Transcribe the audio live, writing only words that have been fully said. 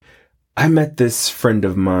I met this friend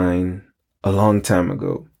of mine a long time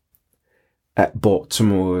ago at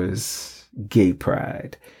Baltimore's Gay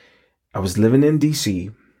Pride. I was living in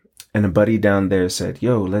DC and a buddy down there said,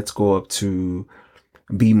 yo, let's go up to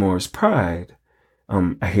B-Moore's Pride.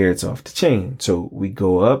 I hear it's off the chain. So we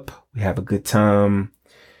go up, we have a good time.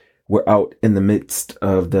 We're out in the midst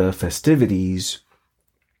of the festivities.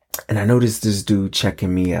 And I noticed this dude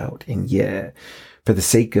checking me out. And yeah, for the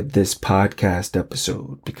sake of this podcast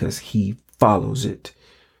episode, because he follows it,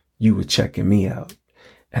 you were checking me out.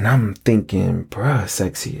 And I'm thinking, bruh,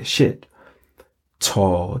 sexy as shit.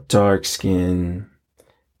 Tall, dark skin,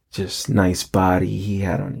 just nice body. He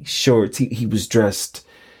had on these shorts. He was dressed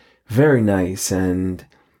very nice and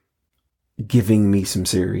giving me some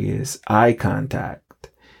serious eye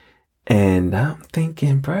contact. And I'm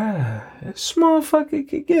thinking, bruh, this motherfucker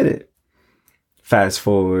could get it. Fast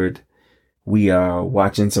forward, we are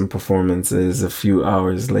watching some performances a few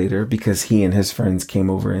hours later because he and his friends came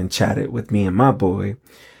over and chatted with me and my boy.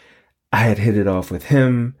 I had hit it off with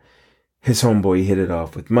him. His homeboy hit it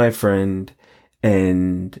off with my friend.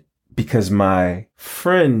 And because my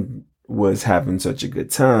friend was having such a good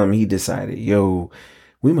time, he decided, yo,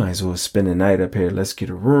 we might as well spend the night up here. Let's get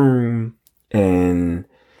a room and,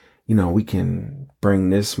 we can bring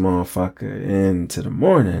this motherfucker into the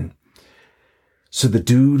morning. So the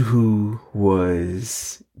dude who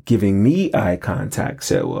was giving me eye contact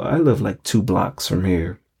said, well, I live like 2 blocks from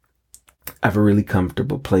here. I have a really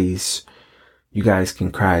comfortable place. You guys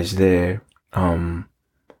can crash there. I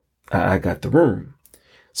got the room.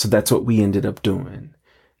 So that's what we ended up doing.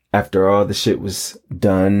 After all the shit was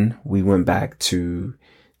done, we went back to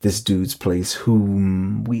this dude's place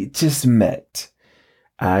whom we just met.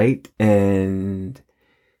 Alright, and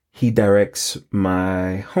he directs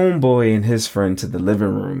my homeboy and his friend to the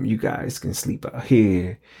living room. You guys can sleep out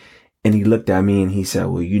here. And he looked at me and he said,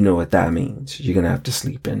 well, you know what that means. You're going to have to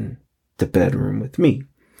sleep in the bedroom with me.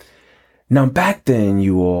 Now, back then,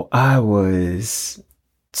 I was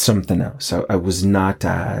something else. I was not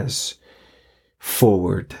as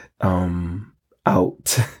forward,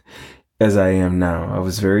 out as I am now. I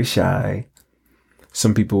was very shy.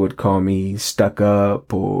 Some people would call me stuck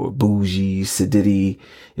up or bougie, sedity.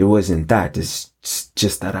 It wasn't that. It's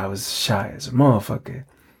just that I was shy as a motherfucker.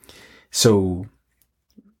 So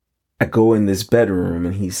I go in this bedroom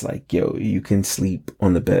and he's like, yo, you can sleep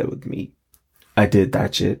on the bed with me. I did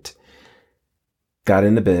that shit. Got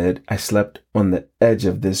in the bed. I slept on the edge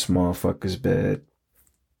of this motherfucker's bed.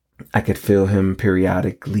 I could feel him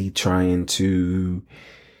periodically trying to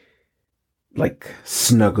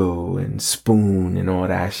snuggle and spoon and all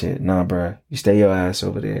that shit. Nah, bruh, you stay your ass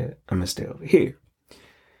over there. I'm gonna stay over here.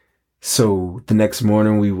 So the next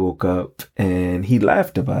morning we woke up and he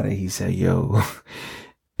laughed about it. He said, yo,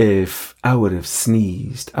 if I would have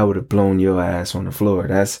sneezed, I would have blown your ass on the floor.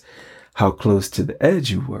 That's how close to the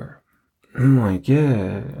edge you were. I'm like,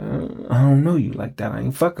 yeah, I don't know you like that. I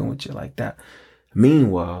ain't fucking with you like that.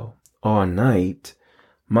 Meanwhile, all night,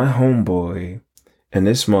 my homeboy and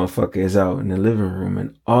this motherfucker is out in the living room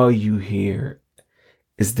and all you hear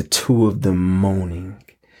is the two of them moaning.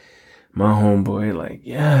 My homeboy like,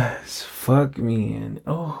 yes, fuck me. And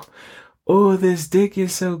oh, this dick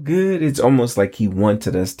is so good. It's almost like he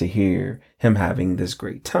wanted us to hear him having this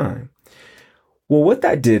great time. Well, what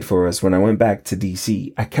that did for us when I went back to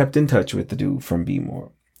DC, I kept in touch with the dude from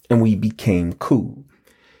B-More and we became cool.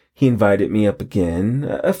 He invited me up again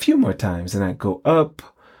a few more times and I'd go up.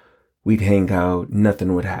 We'd hang out.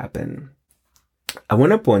 Nothing would happen. I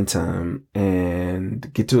went up one time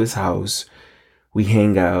and get to his house. We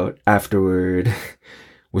hang out. Afterward,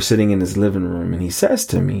 we're sitting in his living room and he says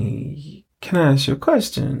to me, can I ask you a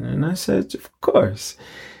question? And I said, of course.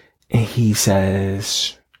 And he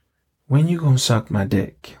says, when you gonna suck my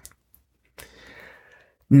dick?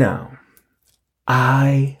 Now,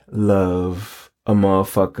 I love a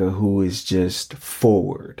motherfucker who is just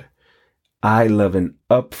forward. I love an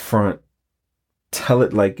upfront, tell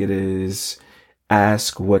it like it is,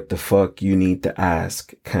 ask what the fuck you need to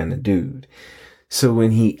ask kind of dude. So when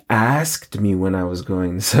he asked me when I was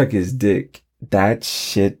going to suck his dick, that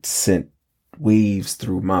shit sent waves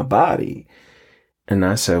through my body. And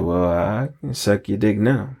I said, well, I can suck your dick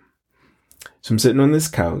now. So I'm sitting on this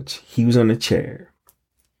couch. He was on a chair.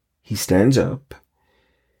 He stands up.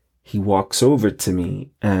 He walks over to me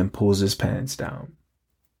and pulls his pants down.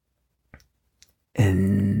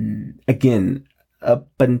 And again, up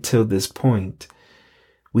until this point,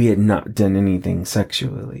 we had not done anything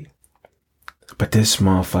sexually. But this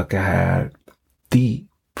motherfucker had the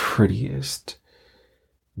prettiest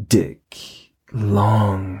dick.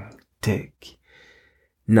 Long dick.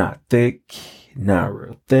 Not thick. not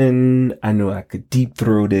real thin. I knew I could deep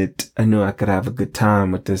throat it. I knew I could have a good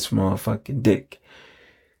time with this motherfucking dick.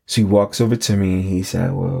 So he walks over to me and he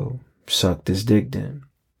said, well, suck this dick then.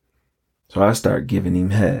 So I start giving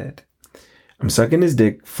him head. I'm sucking his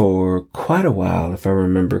dick for quite a while, if I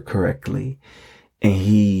remember correctly. And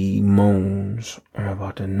he moans, I'm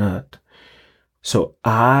about to nut. So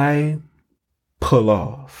I pull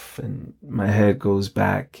off and my head goes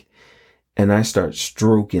back and I start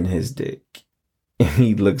stroking his dick. And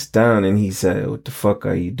he looks down and he said, what the fuck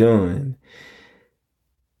are you doing?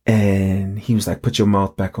 And he was like, put your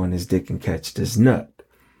mouth back on his dick and catch this nut.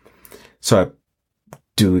 So I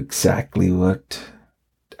do exactly what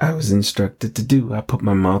I was instructed to do. I put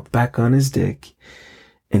my mouth back on his dick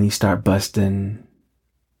and he started busting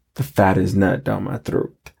the fattest nut down my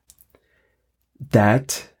throat.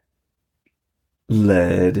 That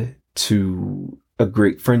led to a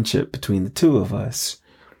great friendship between the two of us.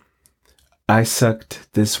 I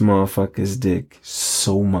sucked this motherfucker's dick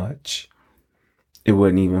so much. It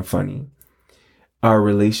wasn't even funny. Our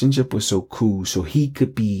relationship was so cool. So he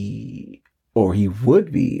could be, or he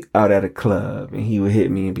would be out at a club and he would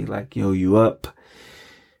hit me and be like, yo, you up?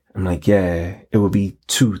 I'm like, yeah. It would be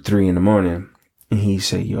 2, 3 in the morning. And he'd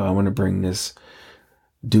say, yo, I want to bring this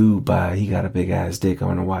dude by. He got a big ass dick. I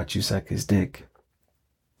want to watch you suck his dick.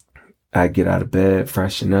 I get out of bed,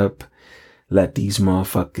 freshen up, let these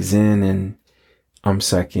motherfuckers in, and I'm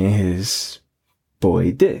sucking his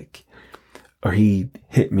boy dick. Or he'd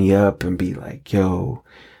hit me up and be like, yo,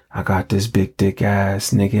 I got this big dick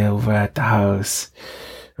ass nigga over at the house.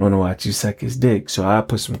 I want to watch you suck his dick. So I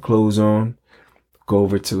put some clothes on, go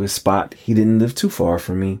over to his spot. He didn't live too far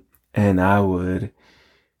from me. And I would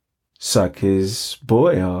suck his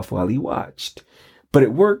boy off while he watched. But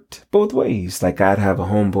it worked both ways. Like I'd have a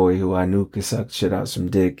homeboy who I knew could suck shit out some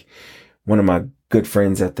dick. One of my good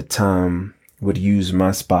friends at the time would use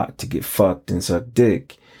my spot to get fucked and suck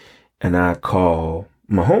dick. And I'd call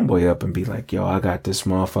my homeboy up and be like, yo, I got this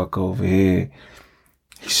motherfucker over here.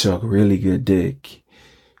 He suck really good dick.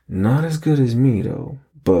 Not as good as me though,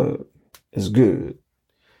 but it's good.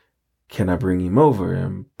 Can I bring him over?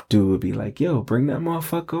 And dude would be like, yo, bring that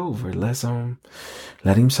motherfucker over.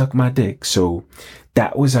 Let him suck my dick. So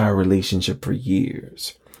that was our relationship for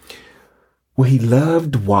years. Well, he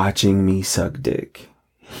loved watching me suck dick.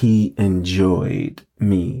 He enjoyed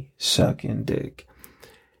me sucking dick.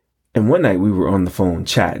 And one night we were on the phone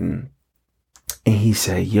chatting and he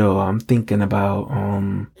said, yo, I'm thinking about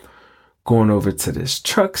going over to this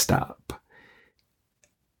truck stop.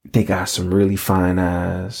 They got some really fine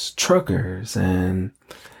ass truckers and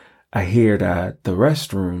I hear that the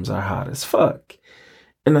restrooms are hot as fuck.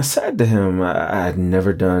 And I said to him, I had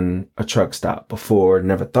never done a truck stop before,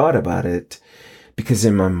 never thought about it, because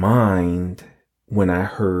in my mind, when I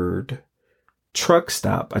heard truck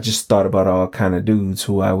stop, I just thought about all kind of dudes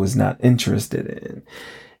who I was not interested in.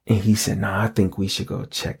 And he said, nah, I think we should go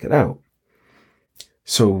check it out.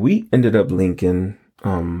 So we ended up linking,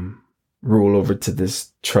 roll over to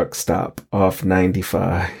this truck stop off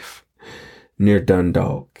 95 near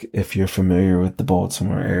Dundalk, if you're familiar with the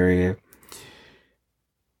Baltimore area.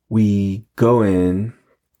 We go into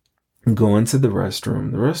the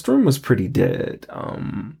restroom. The restroom was pretty dead.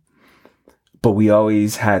 But we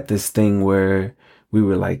always had this thing where we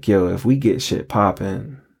were like, yo, if we get shit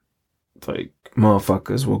popping, like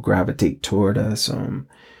motherfuckers will gravitate toward us, and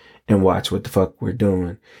watch what the fuck we're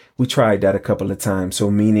doing. We tried that a couple of times.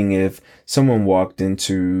 So meaning if someone walked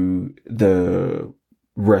into the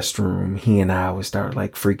restroom, he and I would start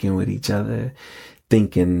like freaking with each other,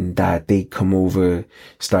 thinking that they come over,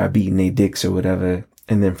 start beating their dicks or whatever.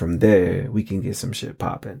 And then from there, we can get some shit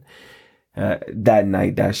popping. That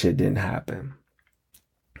night, that shit didn't happen.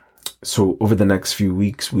 So over the next few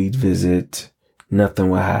weeks, we'd visit. Nothing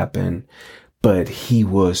would happen. But he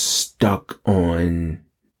was stuck on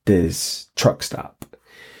this truck stop.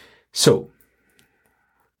 So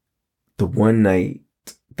the one night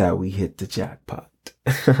that we hit the jackpot,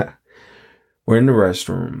 we're in the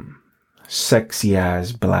restroom. Sexy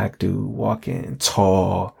ass black dude walking,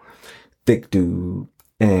 tall, thick dude.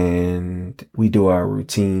 And we do our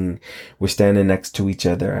routine. We're standing next to each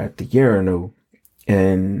other at the urinal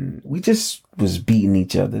and we just was beating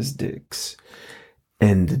each other's dicks.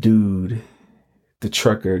 And the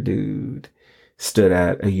trucker dude stood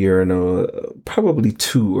at a urinal, probably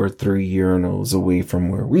 2 or 3 urinals away from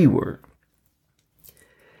where we were.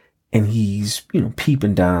 And he's,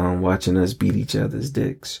 peeping down, watching us beat each other's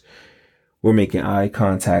dicks. We're making eye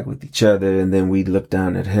contact with each other. And then we'd look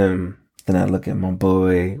down at him. Then I look at my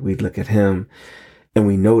boy, we'd look at him, and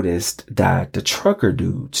we noticed that the trucker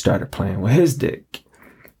dude started playing with his dick.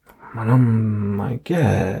 And I'm like,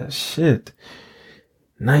 yeah, shit.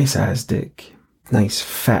 Nice ass dick. Nice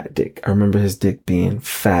fat dick. I remember his dick being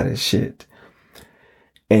fat as shit.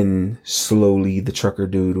 And slowly the trucker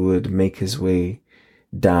dude would make his way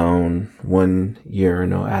down one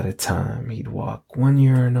urinal at a time. He'd walk one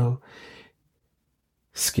urinal,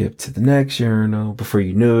 skip to the next urinal. Before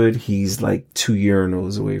you knew it, he's like 2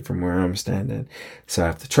 urinals away from where I'm standing. So I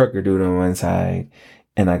have the trucker dude on one side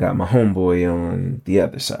and I got my homeboy on the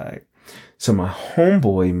other side. So my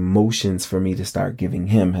homeboy motions for me to start giving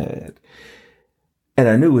him head. And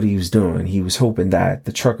I knew what he was doing. He was hoping that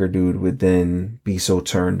the trucker dude would then be so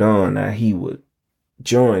turned on that he would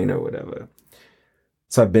join or whatever.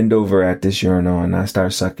 So I bend over at this urinal and I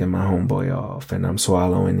start sucking my homeboy off and I'm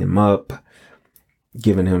swallowing him up,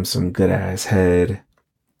 giving him some good ass head.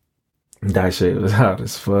 That shit was hot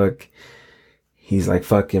as fuck. He's like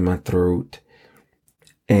fucking my throat.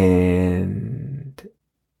 And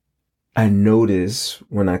I notice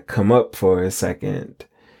when I come up for a second,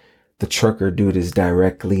 the trucker dude is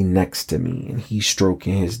directly next to me and he's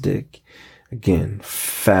stroking his dick. Again,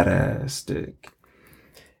 fat ass dick.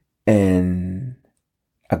 And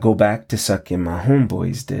I go back to sucking my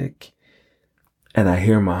homeboy's dick. And I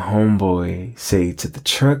hear my homeboy say to the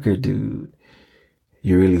trucker dude,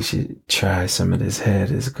 you really should try some of this head.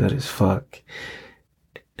 It's good as fuck.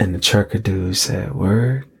 And the trucker dude said,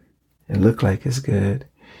 word? It looked like it's good.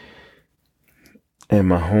 And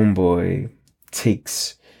my homeboy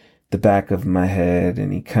takes the back of my head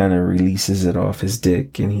and he kind of releases it off his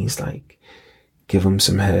dick. And he's like, give him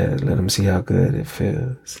some head. Let him see how good it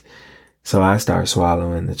feels. So I start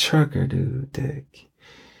swallowing the trucker dude dick.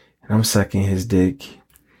 And I'm sucking his dick.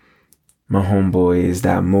 My homeboy is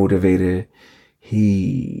that motivator.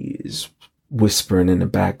 He is whispering in the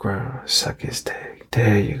background, suck his dick.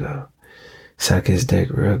 There you go. Suck his dick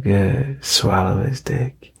real good. Swallow his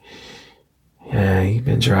dick. Yeah, he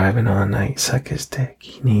been driving all night. Suck his dick.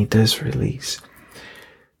 He need this release.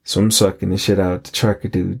 So I'm sucking the shit out the trucker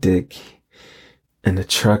dude dick. And the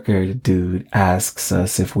trucker dude asks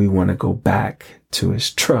us if we want to go back to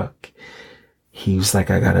his truck. He was like,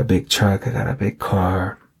 I got a big truck. I got a big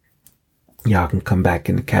car. Y'all can come back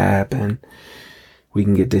in the cab and we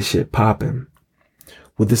can get this shit popping.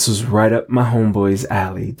 Well, this was right up my homeboy's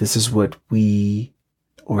alley. This is what he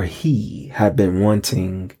had been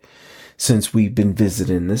wanting since we've been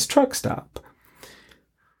visiting this truck stop.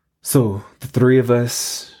 So the 3 of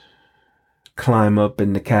us climb up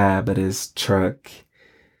in the cab of his truck,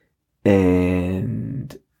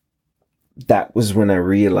 and that was when I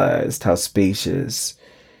realized how spacious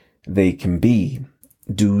they can be.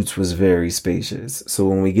 Dudes was very spacious. So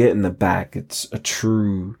when we get in the back, it's a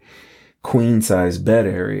true queen size bed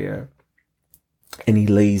area. And he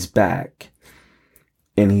lays back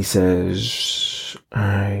and he says, all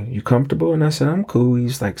right, you comfortable? And I said, I'm cool.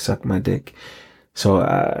 He's like, suck my dick. So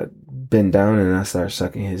I bend down and I start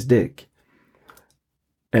sucking his dick.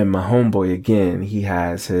 And my homeboy, again, he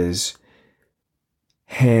has his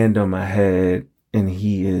hand on my head and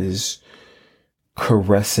he is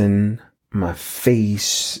caressing my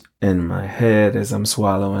face and my head as I'm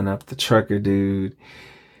swallowing up the trucker dude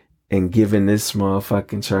and giving this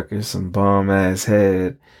motherfucking trucker some bomb ass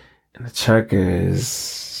head. And the trucker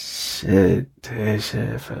is shit. That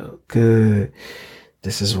shit felt good.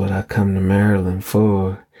 This is what I come to Maryland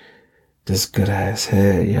for. This good ass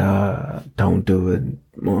head, y'all. Don't do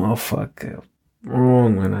it, motherfucker.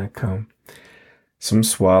 Wrong when I come. So I'm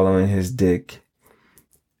swallowing his dick.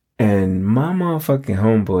 And my motherfucking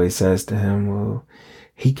homeboy says to him, well,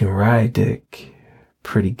 he can ride dick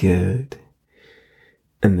pretty good.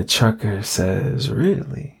 And the trucker says,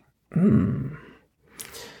 really? But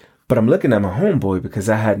I'm looking at my homeboy because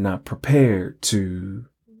I had not prepared to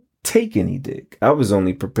take any dick. I was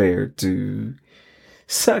only prepared to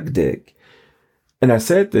suck dick. And I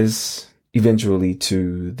said this eventually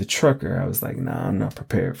to the trucker. I was like, nah, I'm not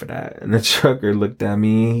prepared for that. And the trucker looked at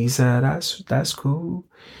me and he said, that's cool.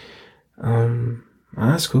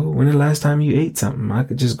 That's cool. When the last time you ate something? I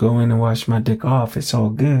could just go in and wash my dick off. It's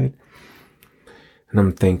all good. And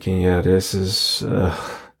I'm thinking, yeah, this is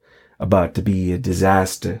about to be a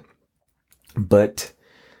disaster. But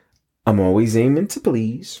I'm always aiming to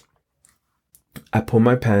please. I pull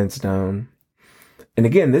my pants down. And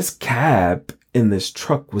again, this cab in this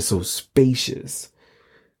truck was so spacious.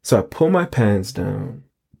 So I pull my pants down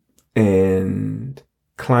and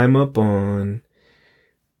climb up on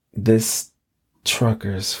this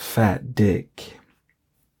trucker's fat dick.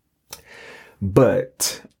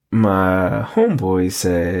 But my homeboy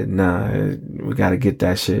said, nah, we gotta get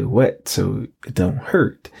that shit wet so it don't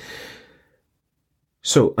hurt.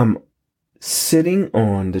 So I'm sitting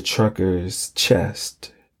on the trucker's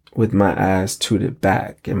chest with my ass tooted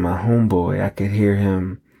back, and my homeboy, I could hear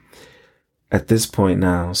him at this point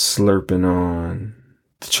now slurping on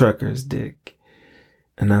the trucker's dick.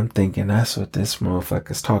 And I'm thinking, that's what this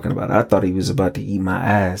motherfucker's talking about. I thought he was about to eat my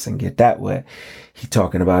ass and get that wet. He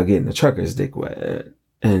talking about getting the trucker's dick wet.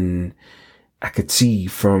 And I could see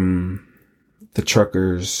from the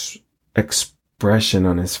trucker's expression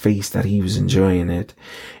on his face that he was enjoying it.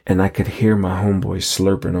 And I could hear my homeboy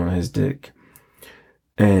slurping on his dick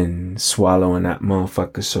and swallowing that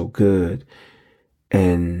motherfucker so good.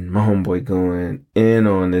 And my homeboy going in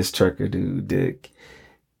on this trucker dude dick.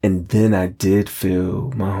 And then I did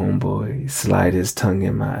feel my homeboy slide his tongue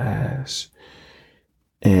in my ass.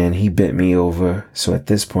 And he bent me over. So at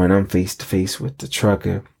this point, I'm face to face with the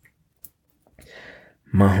trucker.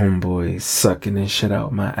 My homeboy sucking this shit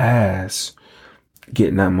out my ass.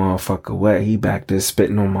 Getting that motherfucker wet. He back there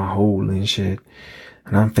spitting on my hole and shit.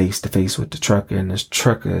 And I'm face to face with the trucker. And this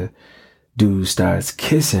trucker dude starts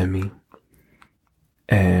kissing me.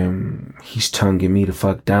 And he's tonguing me the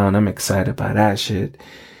fuck down. I'm excited by that shit.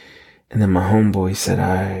 And then my homeboy said,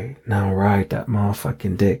 alright, now ride that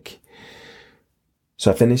motherfucking dick.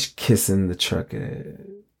 So I finished kissing the trucker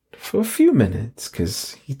for a few minutes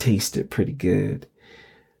because he tasted pretty good.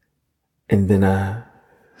 And then I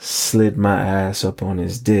slid my ass up on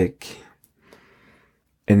his dick.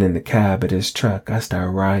 And in the cab of his truck, I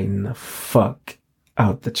started riding the fuck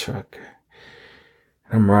out the trucker.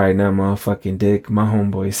 I'm riding that motherfucking dick. My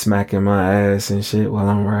homeboy smacking my ass and shit while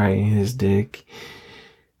I'm riding his dick.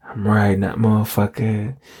 I'm riding that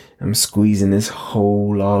motherfucker. I'm squeezing this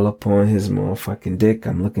hole all up on his motherfucking dick.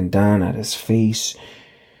 I'm looking down at his face.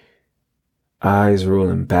 Eyes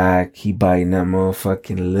rolling back. He biting that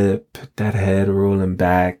motherfucking lip. That head rolling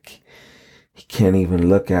back. He can't even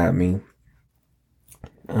look at me.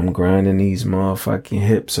 I'm grinding these motherfucking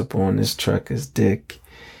hips up on this trucker's dick.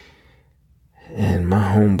 And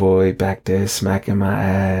my homeboy back there smacking my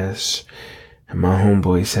ass. And my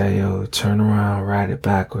homeboy said, yo, turn around, ride it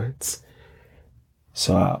backwards.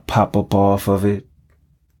 So I pop up off of it,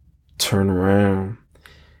 turn around,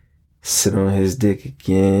 sit on his dick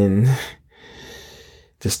again.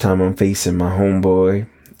 This time I'm facing my homeboy.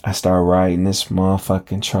 I start riding this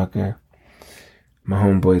motherfucking trucker. My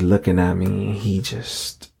homeboy looking at me and he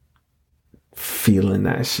just feeling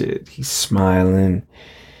that shit. He's smiling.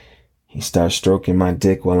 He starts stroking my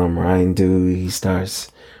dick while I'm riding, dude. He starts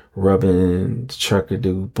rubbing the trucker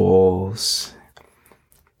dude balls.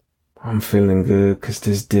 I'm feeling good because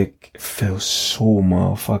this dick feels so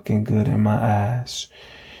motherfucking good in my ass.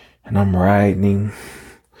 And I'm riding,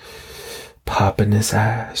 popping his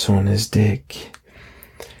ass on his dick,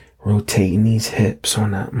 rotating these hips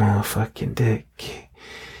on that motherfucking dick.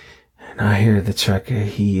 And I hear the trucker,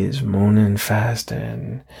 he is moaning faster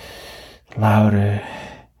and louder.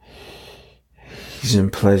 He's in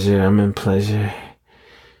pleasure, I'm in pleasure.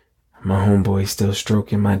 My homeboy still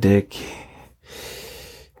stroking my dick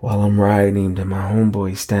while I'm riding him. Then my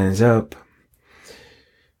homeboy stands up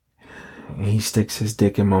and he sticks his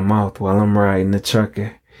dick in my mouth while I'm riding the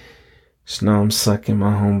trucker. So now I'm sucking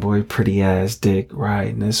my homeboy pretty ass dick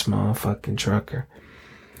riding this motherfucking trucker.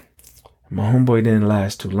 My homeboy didn't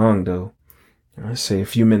last too long though. I say a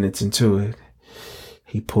few minutes into it,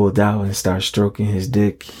 he pulled out and started stroking his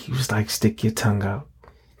dick. He was like, stick your tongue out.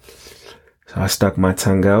 So I stuck my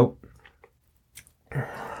tongue out.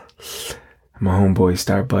 My homeboy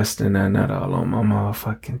started busting that nut all on my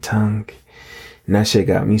motherfucking tongue. And that shit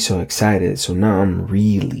got me so excited. So now I'm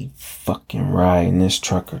really fucking riding this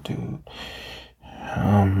trucker, dude.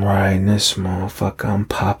 I'm riding this motherfucker. I'm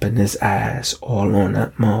popping his ass all on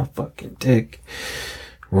that motherfucking dick.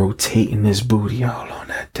 Rotating his booty all on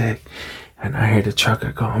that dick. And I hear the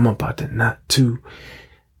trucker go, I'm about to nut too.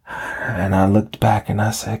 And I looked back and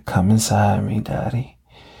I said, come inside me, daddy.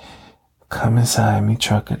 Come inside me,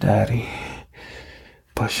 trucker daddy.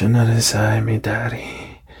 Push your nut inside me,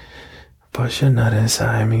 daddy. Push your nut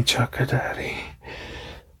inside me, trucker daddy.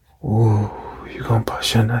 Ooh, you gonna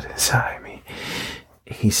push your nut inside me.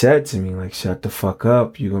 He said to me, like, shut the fuck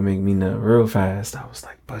up. You gonna make me nut real fast. I was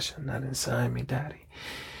like, push your nut inside me, daddy.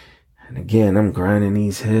 And again, I'm grinding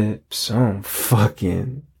these hips. I'm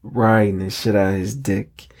fucking riding the shit out of his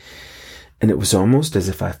dick. And it was almost as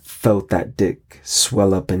if I felt that dick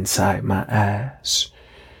swell up inside my ass.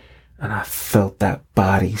 And I felt that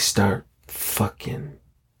body start fucking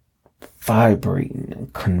vibrating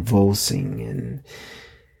and convulsing. And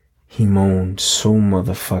he moaned so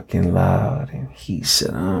motherfucking loud. And he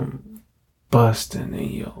said, I'm busting in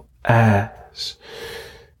your ass.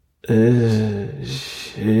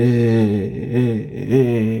 Shit.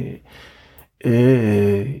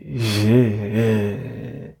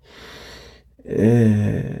 And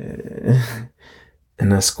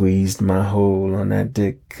I squeezed my hole on that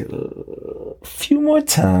dick a few more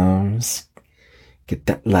times. Get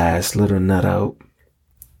that last little nut out.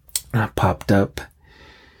 I popped up.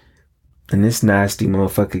 And this nasty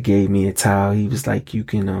motherfucker gave me a towel. He was like, you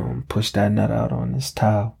can push that nut out on this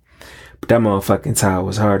towel. But that motherfucking towel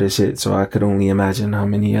was hard as shit, so I could only imagine how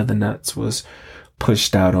many other nuts was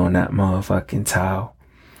pushed out on that motherfucking towel.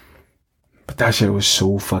 But that shit was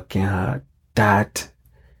so fucking hot. That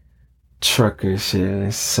trucker shit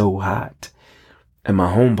is so hot. And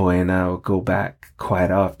my homeboy and I would go back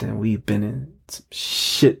quite often. We've been in some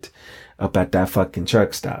shit up at that fucking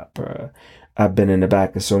truck stop, bruh. I've been in the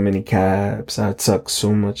back of so many cabs. I'd suck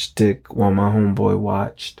so much dick while my homeboy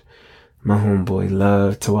watched. My homeboy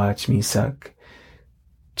loved to watch me suck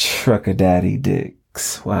trucker daddy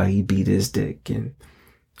dicks while he beat his dick and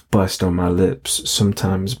bust on my lips.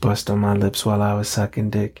 Sometimes bust on my lips while I was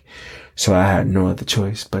sucking dick. So I had no other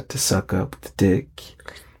choice but to suck up the dick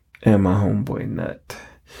and my homeboy nut.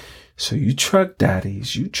 So you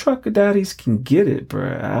trucker daddies can get it,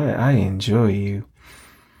 bruh. I enjoy you.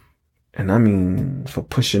 And I mean, for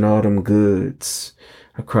pushing all them goods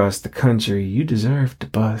across the country, you deserve to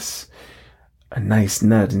bust a nice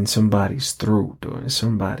nut in somebody's throat or in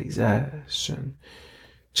somebody's ass. And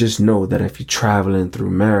just know that if you're traveling through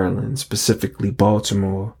Maryland, specifically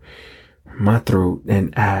Baltimore, my throat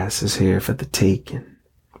and ass is here for the taking.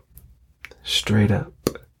 Straight up.